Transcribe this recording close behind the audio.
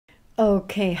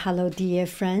Okay, hello dear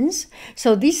friends.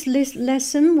 So this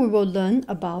lesson we will learn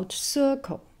about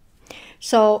circle.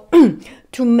 So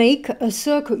to make a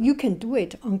circle, you can do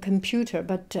it on computer,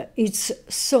 but it's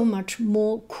so much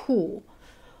more cool,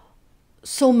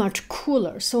 so much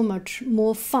cooler, so much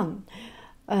more fun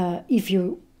if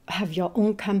you have your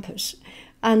own compass.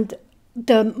 And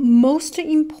the most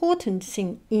important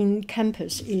thing in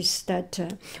compass is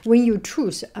that when you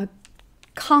choose a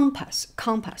compass,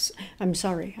 I'm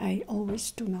sorry, I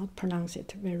always do not pronounce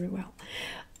it very well.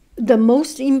 The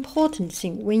most important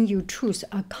thing when you choose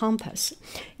a compass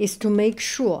is to make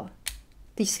sure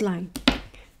this line,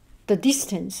 the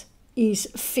distance is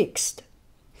fixed.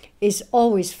 Is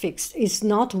always fixed. It's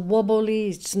not wobbly,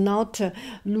 it's not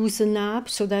loosen up,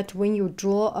 so that when you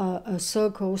draw a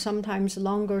circle, sometimes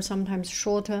longer, sometimes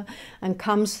shorter, and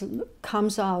comes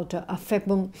out a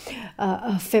Fibonacci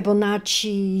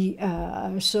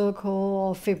circle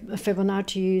or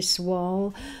Fibonacci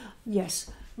swirl. Yes,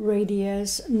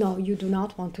 radius. No, you do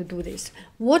not want to do this.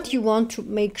 What you want to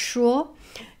make sure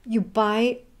you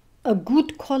buy a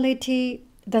good quality.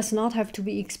 Does not have to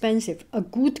be expensive. A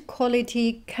good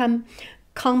quality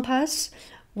compass,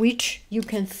 which you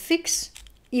can fix.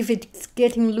 If it's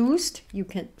getting loosed, you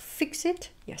can fix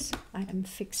it. Yes, I am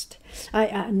fixed. I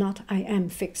am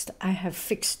fixed. I have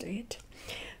fixed it.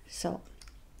 So,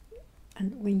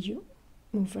 and when you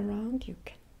move around,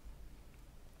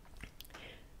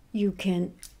 you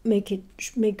can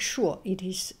make sure it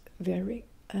is very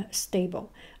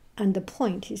stable, and the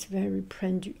point is very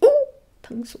pendulum. Oh,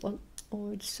 疼死我了. Oh,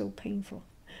 it's so painful.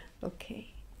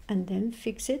 Okay, and then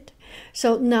fix it.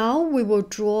 So now we will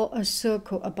draw a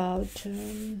circle about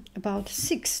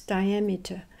 6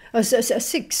 diameter,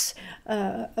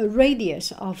 a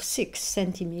radius of 6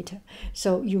 centimeter.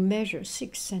 So you measure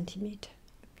 6 centimeter.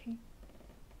 Okay,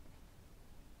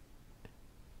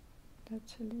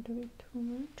 that's a little bit too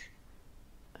much.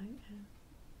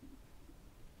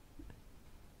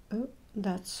 Oh,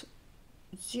 that's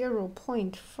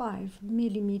 0.5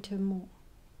 millimeter more.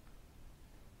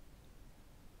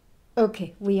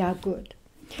 Okay, we are good.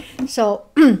 So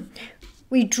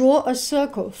we draw a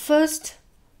circle. First,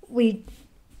 we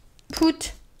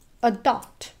put a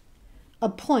dot, a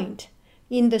point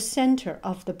in the center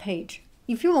of the page.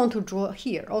 If you want to draw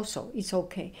here also, it's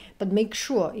okay, but make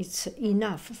sure it's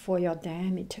enough for your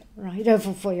diameter, right?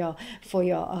 For your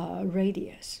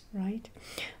radius, right?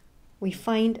 We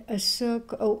find a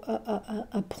circle,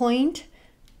 a point,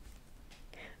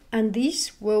 and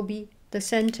this will be the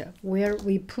center where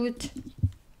we put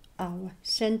our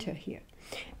center here.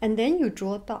 And then you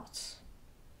draw dots.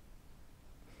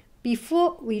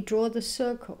 Before we draw the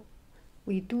circle,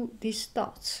 we do these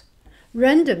dots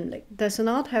randomly. Does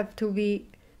not have to be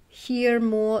here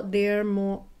more, there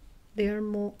more, there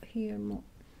more, here more.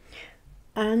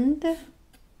 And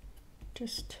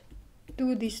just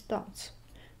do these dots.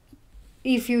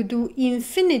 If you do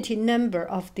infinity number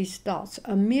of these dots,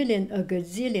 a million, a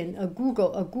gazillion, a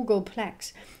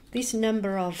Googleplex, this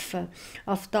number of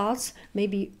dots,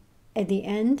 maybe at the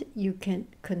end you can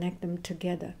connect them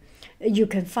together. You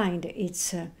can find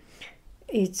it's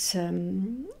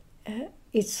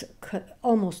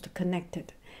almost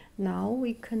connected. Now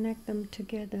we connect them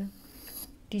together.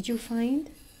 Did you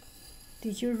find?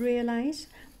 Did you realize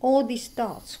all these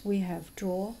dots we have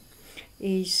drawn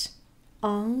is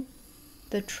on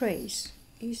the trace,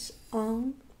 is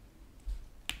on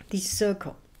this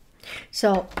circle.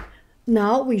 So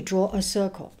now we draw a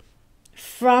circle.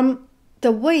 From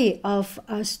the way of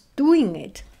us doing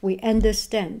it, we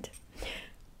understand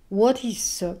what is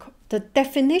circle. The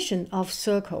definition of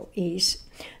circle is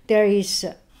there is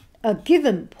a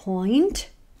given point,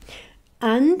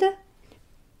 and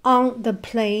on the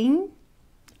plane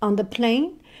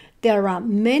there are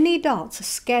many dots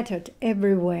scattered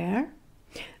everywhere,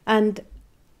 and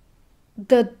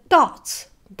the dots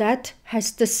that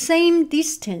has the same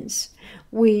distance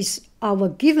with our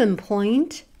given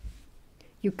point,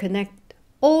 you connect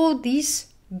all these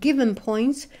given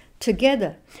points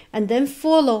together and then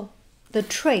follow the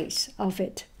trace of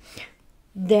it.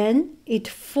 Then it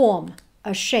forms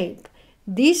a shape.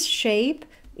 This shape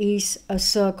is a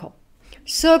circle.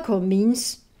 Circle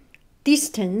means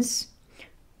distance,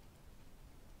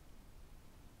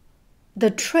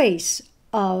 the trace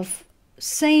of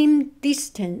same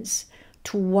distance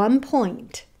to one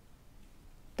point.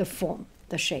 The form,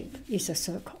 the shape is a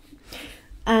circle.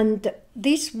 And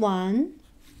this one,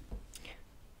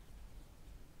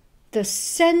 the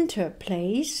center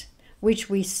place, which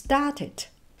we started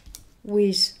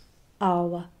with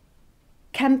our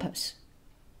compass.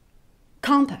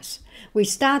 We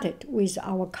started with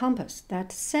our compass.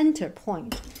 That center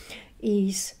point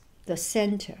is the the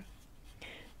center.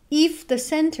 If the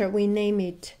center, we name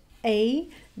it A,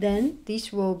 then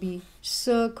this will be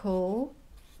circle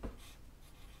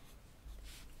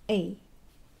A.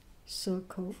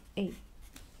 Circle A.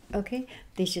 Okay,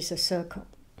 this is a circle.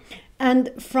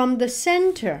 And from the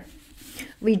center,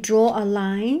 we draw a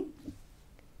line.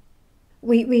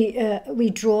 We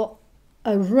draw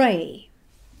a ray.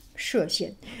 射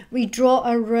线. We draw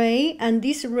a ray, and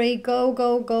this ray go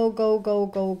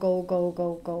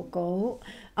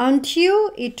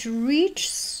until it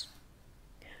reaches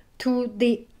to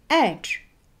the edge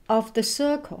of the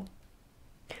circle.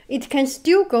 It can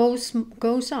still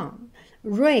goes on.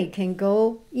 Ray can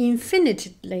go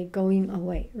infinitely going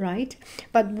away, right?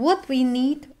 But what we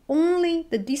need, only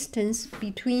the distance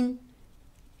between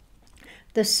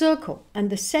the circle and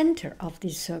the center of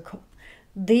this circle.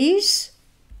 This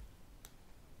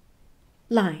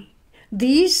line,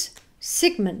 this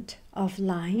segment of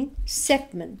line,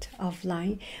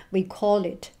 we call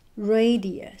it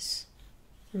radius.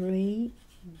 Radius.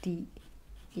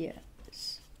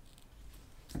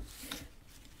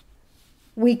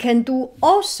 We can do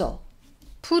also,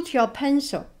 put your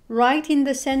pencil right in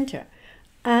the center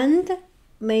and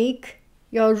make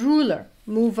your ruler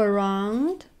move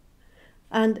around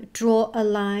and draw a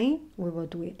line. We will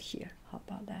do it here. How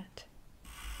about that?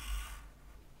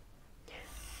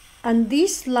 And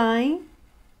this line,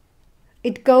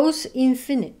 it goes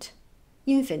infinite,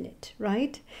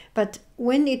 right? But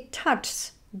when it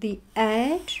touches the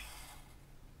edge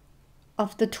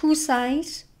of the two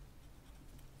sides,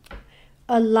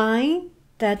 a line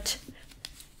that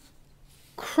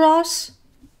cross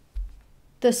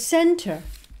the center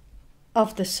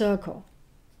of the circle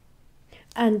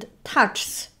and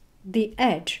touches the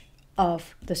edge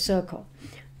of the circle,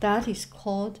 that is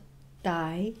called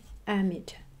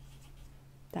diameter.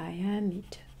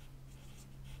 Diameter.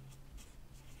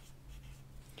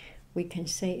 We can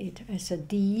say it as a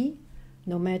D,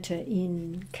 no matter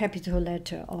in capital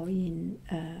letter or in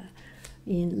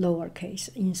lowercase,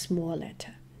 in small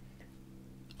letter.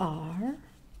 R,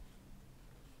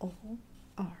 O,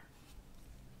 R.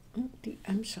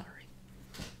 I'm sorry.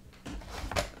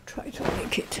 Try to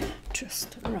make it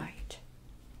just right.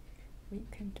 We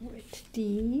can do it.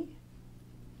 D,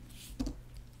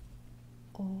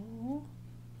 O,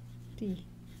 D,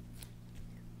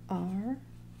 R,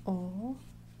 O,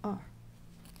 R.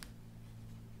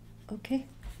 Okay?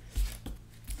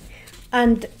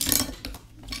 And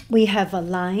we have a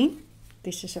line.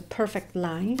 This is a perfect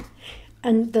line.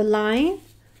 And the line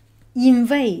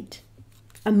invade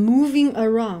and moving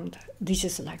around. This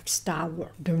is like Star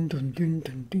Wars. Dun, dun, dun,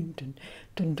 dun, dun, dun.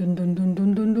 Dun, dun, dun, dun,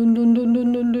 dun, dun, dun, dun, dun,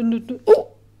 dun, dun, dun, dun.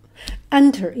 Oh!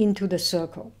 Enter into the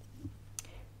circle.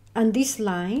 And this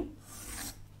line,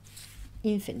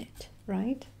 infinite,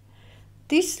 right?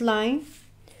 This line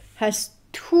has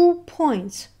 2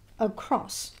 points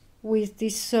across with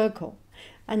this circle.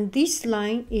 And this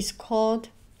line is called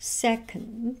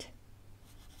secant.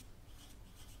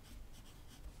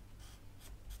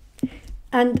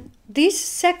 And this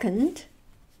secant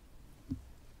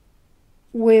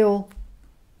will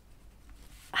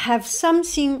have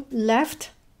something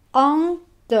left on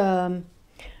the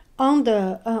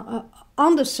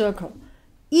circle,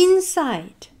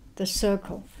 inside the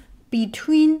circle,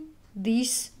 between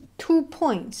these 2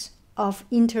 points of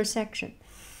intersection.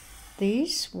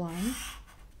 This one.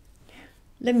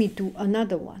 Let me do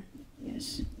another one.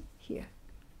 Yes, here.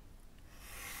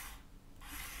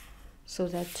 So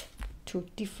that to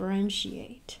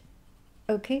differentiate.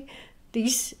 Okay,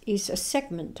 this is a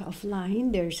segment of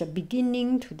line. There is a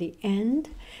beginning to the end.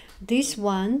 This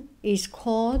one is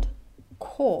called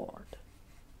chord.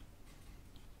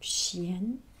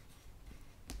 弦.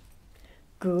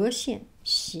 格线,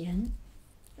 弦.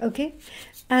 Okay,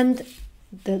 and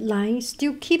the line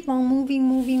still keep on moving.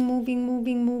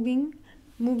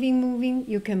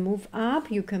 You can move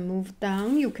up, you can move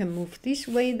down, you can move this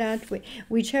way, that way,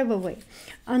 whichever way,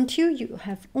 until you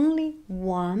have only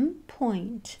 1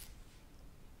 point.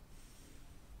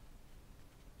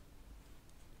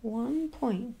 1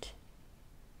 point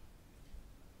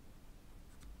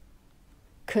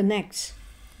connects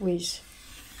with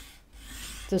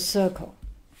the circle.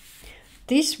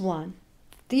 This one,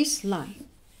 this line,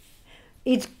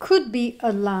 it could be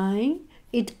a line,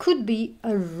 it could be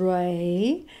a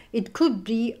ray, it could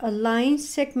be a line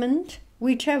segment,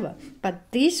 whichever.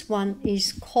 But this one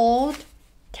is called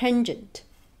tangent.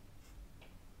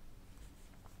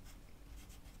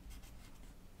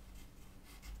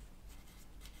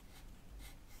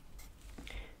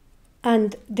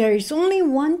 And there is only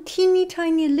one teeny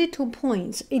tiny little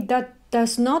point.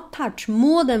 does not touch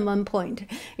more than 1 point.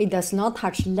 It does not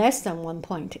touch less than 1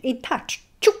 point. It touches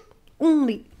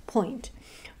only point,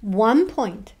 1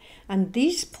 point. And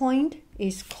this point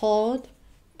is called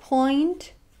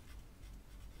point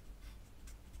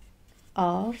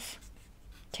of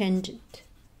tangent.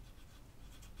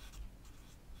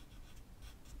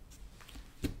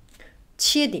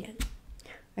 切点.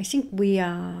 I think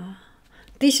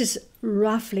this is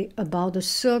roughly about the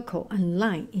circle and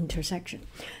line intersection.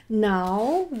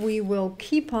 Now we will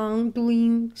keep on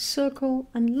doing circle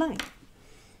and line.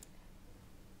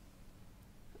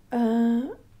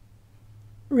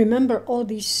 Remember all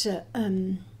these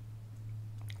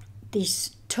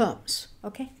terms,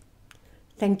 okay?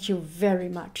 Thank you very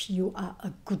much. You are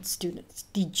a good student.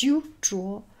 Did you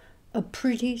draw a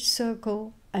pretty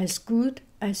circle as good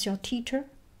as your teacher?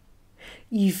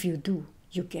 If you do,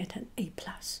 you get an A+.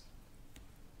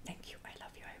 Thank you. I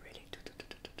love you. I really do.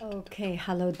 Okay,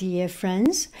 hello dear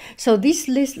friends. So this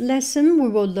lesson we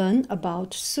will learn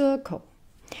about circle.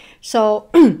 So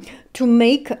to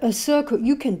make a circle,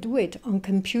 you can do it on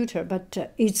computer,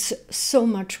 but it's so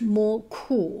much more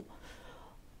cool,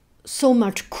 so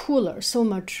much cooler, so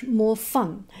much more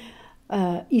fun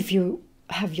if you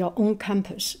have your own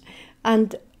campus.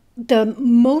 And the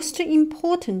most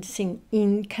important thing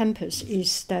in campus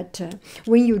is that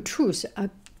when you choose a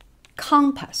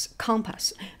compass,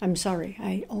 I'm sorry,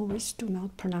 I always do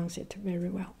not pronounce it very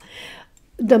well.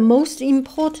 The most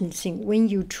important thing when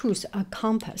you choose a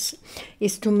compass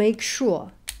is to make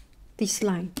sure this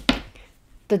line,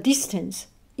 the distance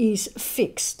is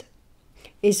fixed.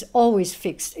 It's always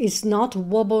fixed. It's not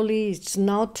wobbly. It's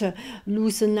not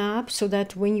loosen up, so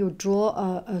that when you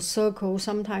draw a circle,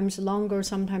 sometimes longer,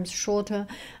 sometimes shorter,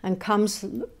 and comes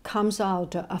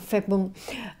out a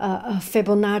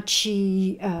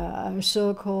Fibonacci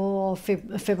circle or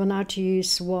Fibonacci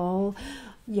swirl.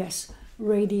 Yes.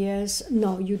 Radius.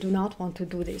 No, you do not want to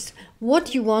do this.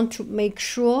 What you want to make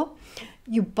sure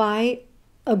you buy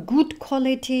a good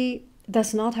quality,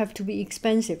 does not have to be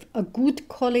expensive, a good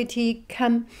quality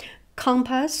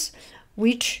compass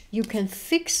which you can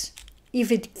fix.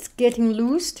 If it's getting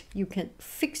loosed, you can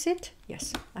fix it.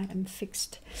 Yes, I am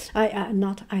fixed. I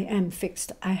am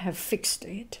fixed. I have fixed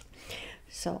it.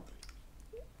 So,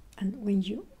 and when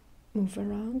you move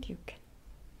around,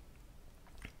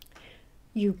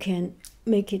 you can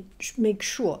make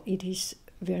sure it is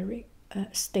very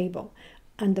stable,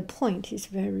 and the point is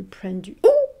very pendulum.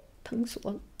 Oh, 疼死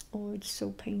我了. Oh, it's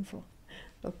so painful.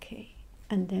 Okay,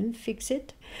 and then fix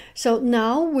it. So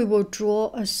now we will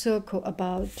draw a circle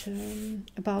about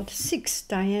 6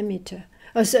 diameter,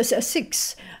 a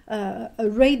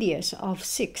radius of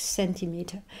 6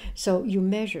 centimeter. So you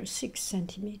measure 6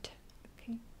 centimeter.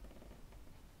 Okay,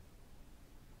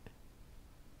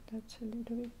 that's a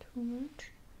little bit too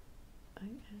much.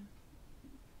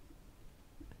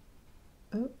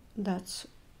 Oh, that's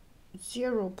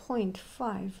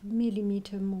 0.5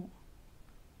 millimeter more.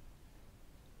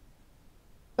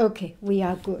 Okay, we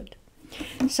are good.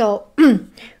 So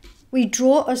we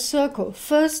draw a circle.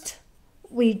 First,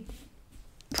 we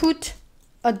put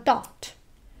a dot,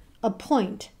 a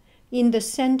point in the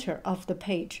center of the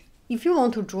page. If you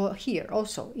want to draw here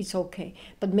also, it's okay,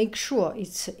 but make sure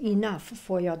it's enough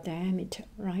for your diameter,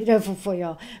 right? For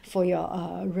your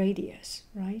radius,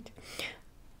 right?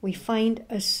 We find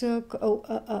a circle,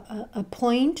 a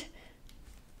point,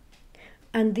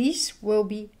 and this will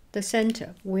be the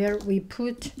center where we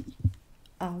put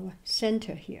our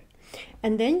center here.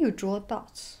 And then you draw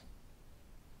dots.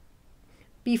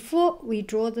 Before we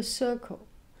draw the circle,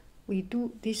 we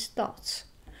do these dots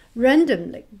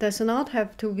randomly. Does not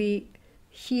have to be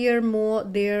here more,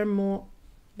 there more,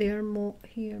 there more,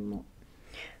 here more.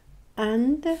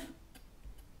 And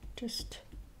just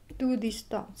do these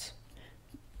dots.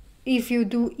 If you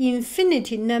do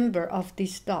infinity number of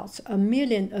these dots, a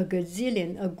million, a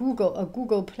gazillion, a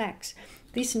googleplex,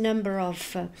 this number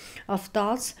of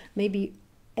dots, maybe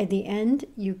at the end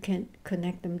you can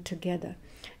connect them together.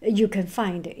 You can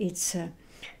find it's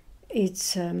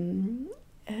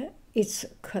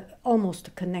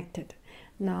almost connected.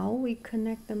 Now we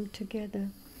connect them together.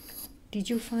 Did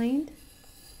you find?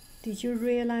 Did you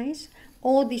realize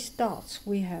all these dots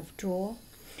we have drawn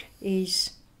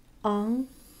is on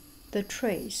the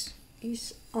trace,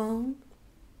 is on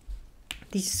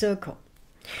this circle.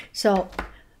 So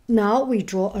now we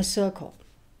draw a circle.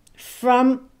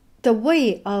 From the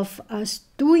way of us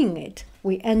doing it,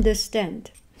 we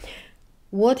understand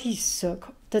what is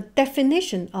circle. The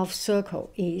definition of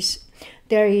circle is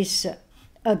there is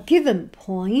a given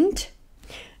point,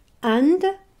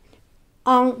 and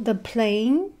on the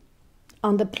plane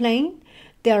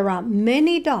there are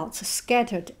many dots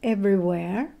scattered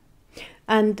everywhere,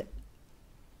 and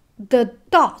the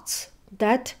dots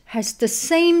that has the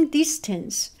same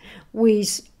distance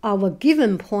with our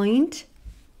given point,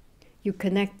 you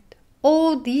connect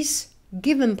all these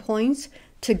given points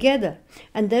together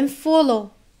and then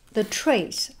follow the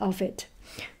trace of it.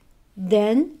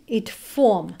 Then it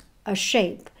forms a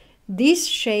shape. This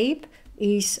shape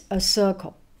is a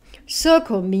circle.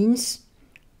 Circle means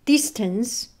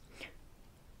distance,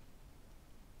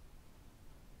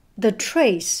 the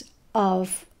trace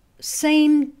of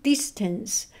same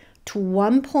distance to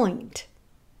one point.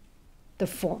 The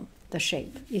form, the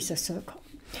shape is a circle.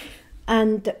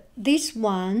 And this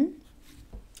one,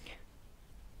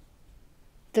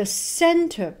 the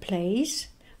center place,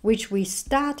 which we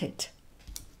started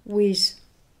with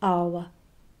our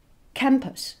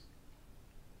compass.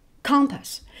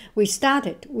 We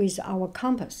started with our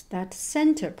compass. That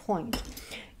center point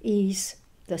is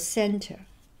the center.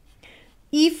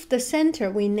 If the center,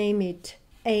 we name it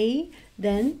A,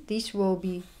 then this will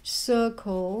be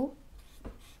circle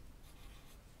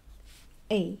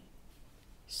A.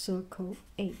 Circle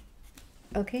A.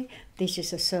 Okay, this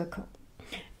is a circle.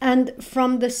 And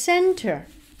from the center,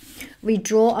 we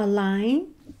draw a line.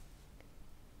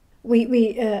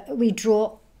 We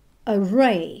draw a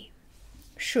ray.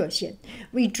 射线.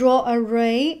 We draw a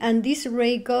ray, and this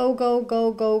ray go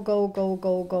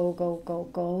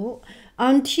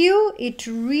until it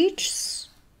reaches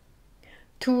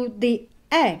to the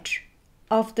edge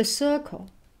of the circle.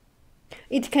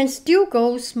 It can still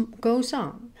goes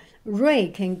on. Ray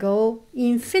can go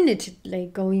infinitely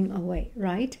going away,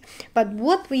 right? But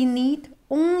what we need,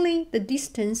 only the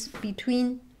distance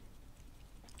between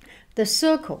the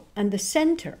circle and the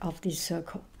center of this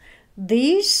circle.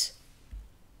 This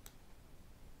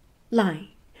line,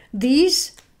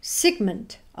 this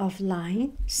segment of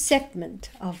line,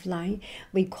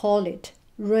 we call it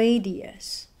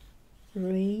radius.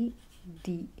 Radius.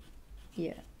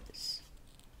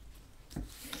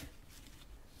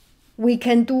 We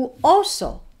can do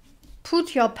also,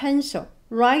 put your pencil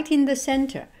right in the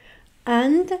center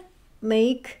and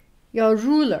make your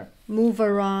ruler move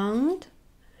around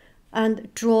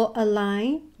and draw a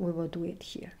line. We will do it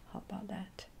here. How about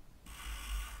that?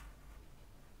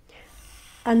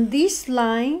 And this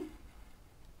line,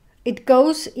 it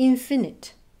goes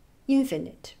infinite,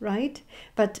 right?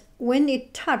 But when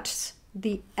it touches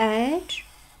the edge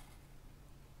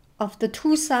of the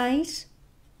two sides,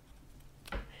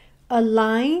 a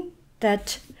line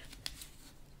that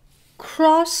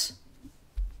cross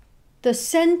the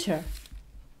center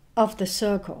of the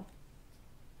circle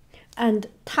and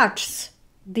touches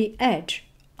the edge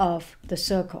of the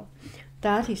circle,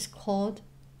 that is called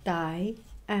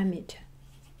diameter.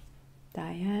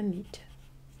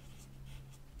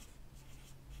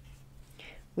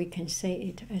 We can say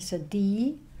it as a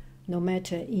D, no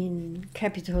matter in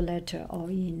capital letter or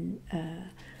in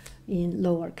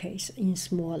lowercase, in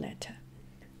small letter.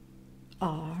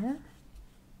 R,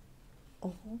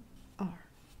 O, R.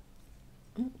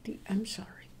 I'm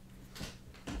sorry.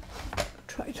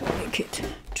 Try to make it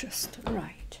just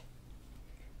right.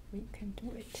 We can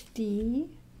do it. D,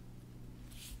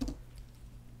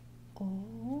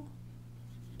 O,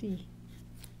 D,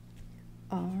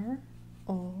 R,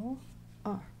 O,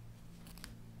 R.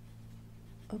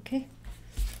 Okay?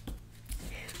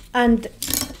 And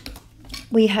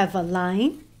we have a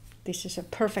line. This is a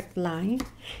perfect line.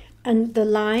 And the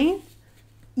line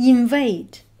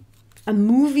invade and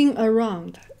moving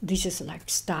around. This is like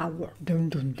Star Wars. Dun,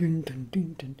 dun, dun, dun,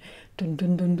 dun, dun, dun,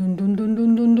 dun, dun, dun, dun, dun,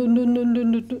 dun, dun, dun, dun,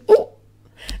 dun, dun, dun. Oh!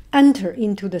 Enter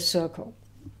into the circle.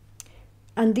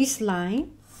 And this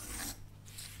line,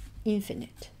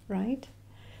 infinite, right?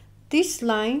 This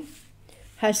line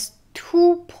has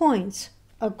 2 points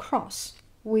across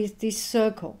with this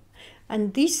circle.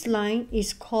 And this line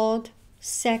is called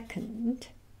second.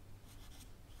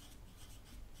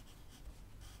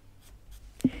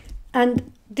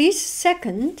 And this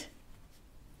second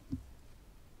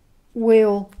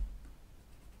will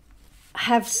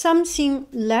have something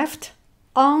left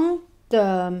on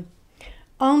the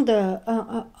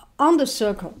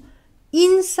circle,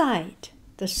 inside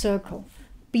the circle,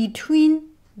 between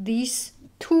these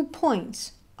 2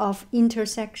 points of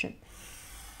intersection.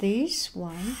 This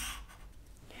one.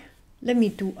 Let me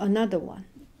do another one.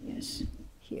 Yes,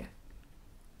 here.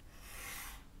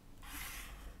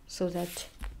 So that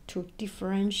to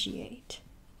differentiate.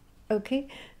 Okay,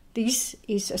 this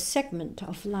is a segment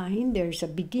of line. There is a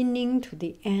beginning to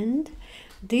the end.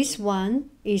 This one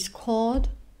is called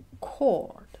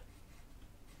chord.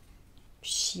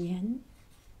 弦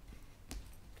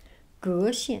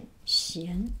格线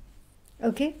xian.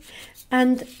 Okay,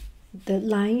 and the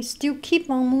line still keep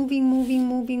on moving, moving,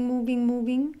 moving, moving,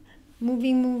 moving,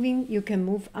 moving, moving. You can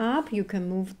move up, you can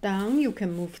move down, you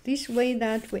can move this way,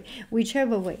 that way,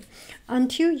 whichever way,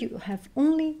 until you have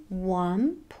only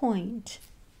one point.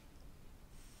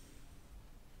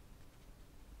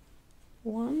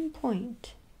 One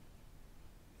point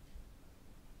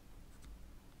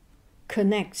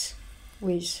connects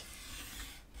with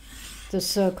the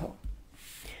circle.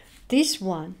 This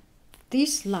one,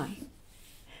 this line,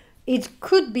 it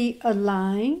could be a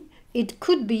line, it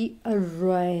could be a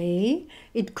ray,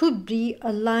 it could be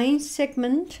a line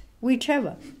segment,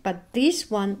 whichever, but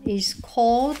this one is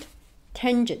called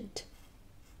tangent.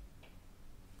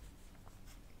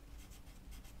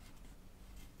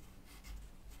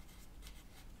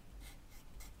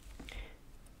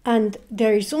 And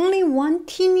there is only one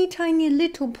teeny tiny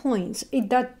little point.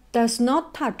 It does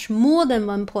not touch more than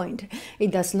 1 point.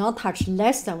 It does not touch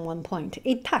less than 1 point.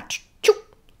 It touches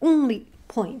only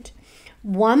point.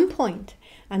 1 point.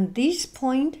 And this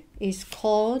point is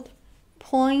called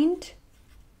point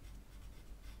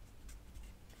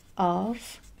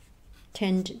of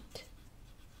tangent.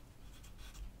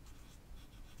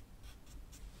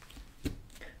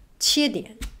 切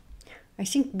点. I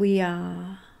think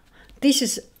this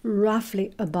is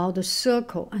roughly about the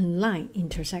circle and line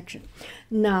intersection.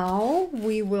 Now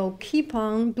we will keep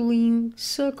on doing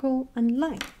circle and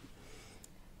line.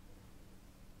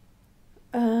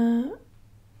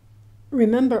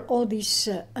 Remember all these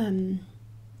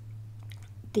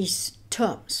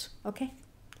terms, okay?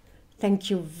 Thank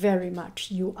you very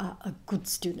much. You are a good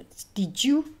student. Did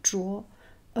you draw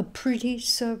a pretty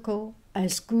circle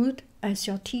as good as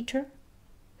your teacher?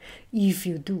 If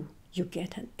you do, you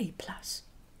get an A+.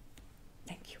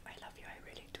 Thank you.